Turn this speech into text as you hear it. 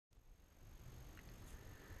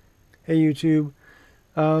Hey YouTube.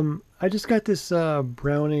 I just got this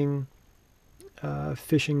Browning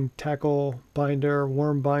fishing tackle binder,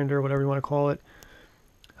 worm binder, whatever you want to call it.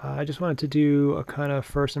 I just wanted to do a kind of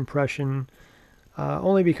first impression,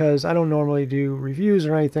 only because I don't normally do reviews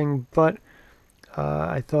or anything, but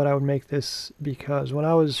I thought I would make this because when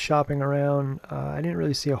I was shopping around, I didn't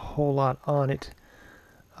really see a whole lot on it,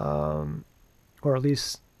 um, or at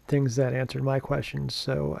least things that answered my questions.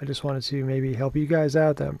 So I just wanted to maybe help you guys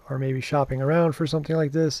out that are maybe shopping around for something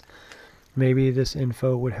like this. Maybe this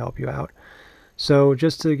info would help you out. So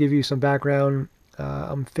just to give you some background,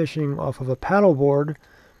 I'm fishing off of a paddleboard,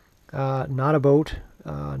 not a boat,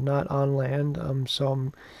 not on land.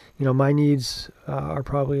 My needs are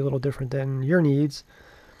probably a little different than your needs.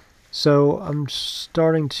 So I'm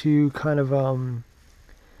starting to kind of, I'm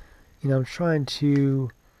trying to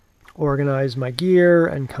organize my gear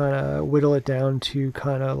and kind of whittle it down to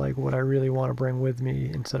kind of like what I really want to bring with me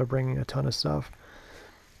instead of bringing a ton of stuff.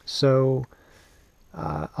 So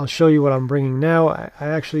I'll show you what I'm bringing now.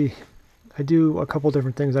 I do a couple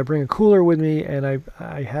different things. I bring a cooler with me, and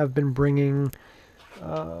I have been bringing,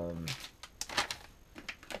 um,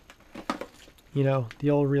 the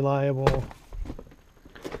old reliable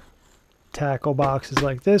tackle boxes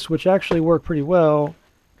like this, which actually work pretty well.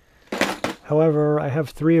 However, I have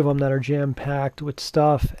 3 of them that are jam-packed with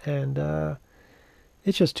stuff, and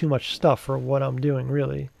it's just too much stuff for what I'm doing,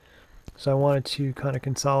 really. So I wanted to kind of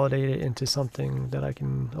consolidate it into something that I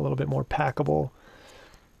can a little bit more packable.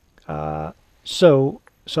 Uh, so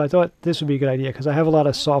I thought this would be a good idea because I have a lot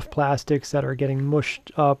of soft plastics that are getting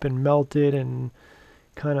mushed up and melted and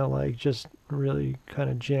kind of like just really kind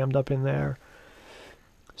of jammed up in there.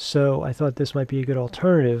 So I thought this might be a good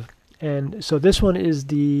alternative. And so this one is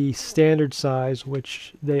the standard size,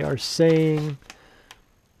 which they are saying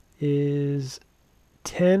is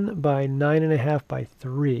 10 by 9.5 by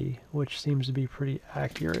 3, which seems to be pretty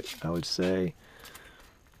accurate, I would say.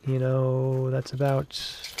 That's about,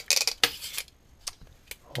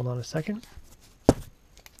 hold on a second.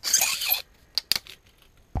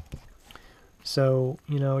 So,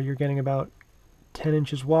 you're getting about 10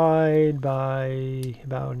 inches wide by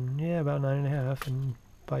about 9.5 and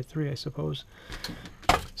by 3, I suppose.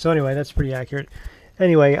 So anyway, that's pretty accurate.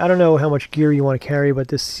 Anyway, I don't know how much gear you want to carry, but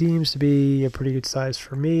this seems to be a pretty good size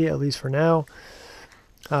for me, at least for now.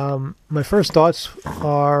 My first thoughts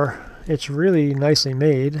are it's really nicely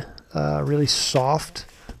made, really soft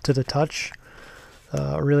to the touch,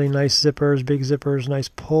 really nice zippers, big zippers, nice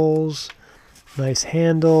pulls, nice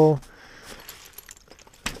handle.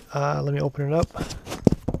 Let me open it up.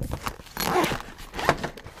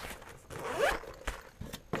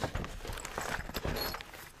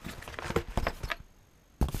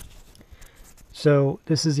 So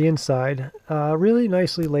this is the inside, really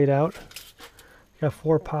nicely laid out. Got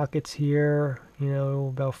 4 pockets here,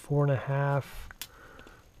 about 4.5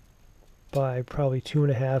 by probably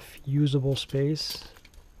 2.5 usable space.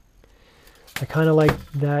 I kind of like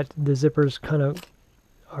that the zippers kind of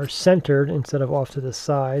are centered instead of off to the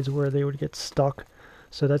sides where they would get stuck.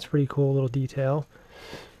 So that's pretty cool little detail.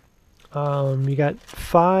 You got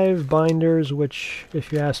 5 binders, which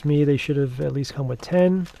if you ask me, they should have at least come with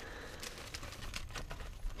 10.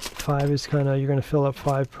 5 is kind of, you're going to fill up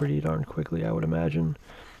 5 pretty darn quickly, I would imagine.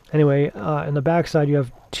 Anyway, in the back side you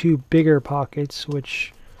have 2 bigger pockets,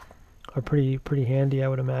 which are pretty handy, I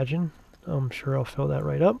would imagine. I'm sure I'll fill that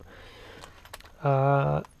right up.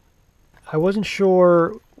 I wasn't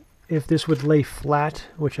sure if this would lay flat,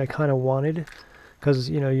 which I kind of wanted, because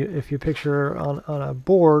if you picture on a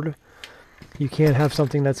board, you can't have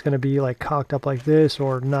something that's going to be like cocked up like this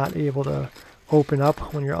or not able to open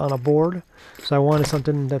up when you're on a board. So I wanted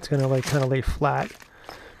something that's going to like kind of lay flat,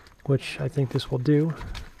 which I think this will do.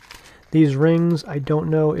 These rings, I don't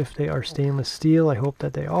know if they are stainless steel. I hope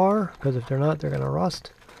that they are, because if they're not, they're going to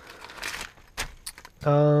rust.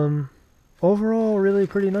 Overall, really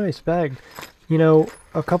pretty nice bag.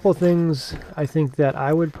 A couple things I think that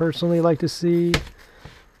I would personally like to see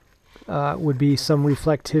would be some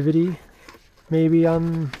reflectivity, maybe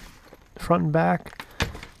on front and back,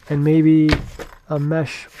 and maybe a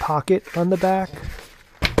mesh pocket on the back,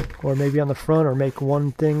 or maybe on the front, or make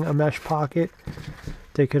one thing a mesh pocket.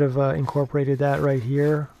 They could have incorporated that right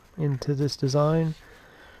here into this design.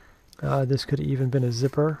 This could have even been a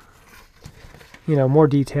zipper. More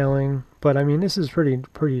detailing, but I mean this is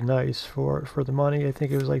pretty nice for the money. I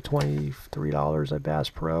think it was like $23 at Bass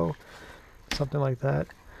Pro, something like that.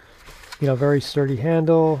 Very sturdy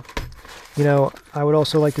handle. I would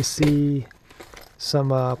also like to see some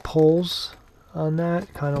pulls on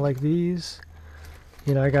that, kind of like these.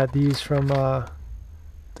 I got these from the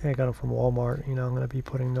think I got them from Walmart. You know, I'm going to be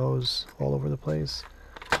putting those all over the place.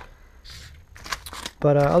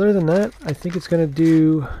 But other than that, I think it's going to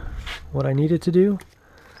do what I need it to do.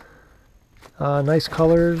 Nice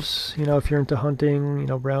colors. You know, if you're into hunting, you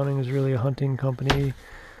know, Browning is really a hunting company,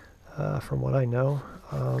 from what I know.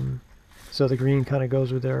 So the green kind of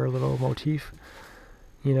goes with their little motif.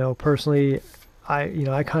 You know, personally,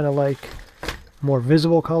 I kind of like more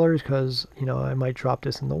visible colors because, you know, I might drop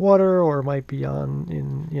this in the water, or it might be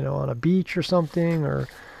on a beach or something, or,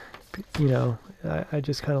 you know, I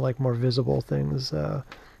just kind of like more visible things.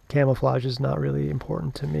 Camouflage is not really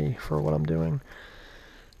important to me for what I'm doing.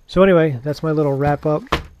 So anyway, that's my little wrap up.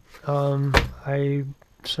 I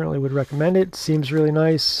certainly would recommend it. Seems really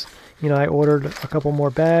nice. You know, I ordered a couple more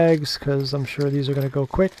bags because I'm sure these are going to go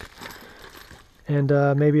quick. And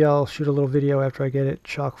maybe I'll shoot a little video after I get it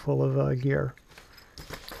chock full of gear.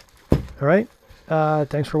 Alright,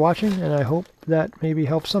 thanks for watching, and I hope that maybe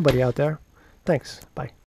helps somebody out there. Thanks, bye.